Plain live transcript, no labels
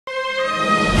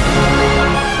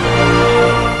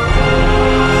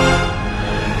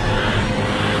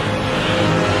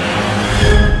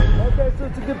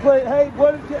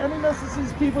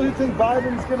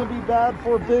Biden's going to be bad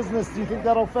for business? Do you think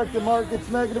that'll affect the markets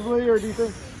negatively, or do you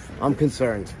think? I'm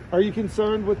concerned. Are you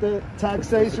concerned with the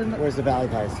taxation? Where's the Valley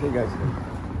guys? Here you guys.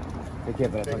 They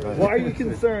can't put up. Why are you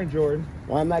concerned, Jordan?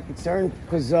 Why am I concerned?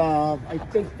 Because I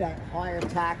think that higher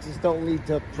taxes don't lead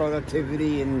to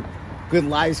productivity and good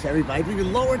lives for everybody.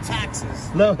 Even lower taxes.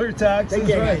 Lower taxes, Thank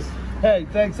you, right? guys. Hey,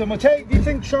 thanks so much. Hey, do you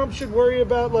think Trump should worry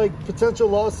about like potential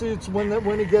lawsuits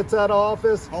when he gets out of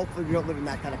office? Hopefully, we don't live in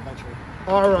that kind of country.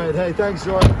 All right. Hey, thanks,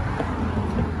 Jordan.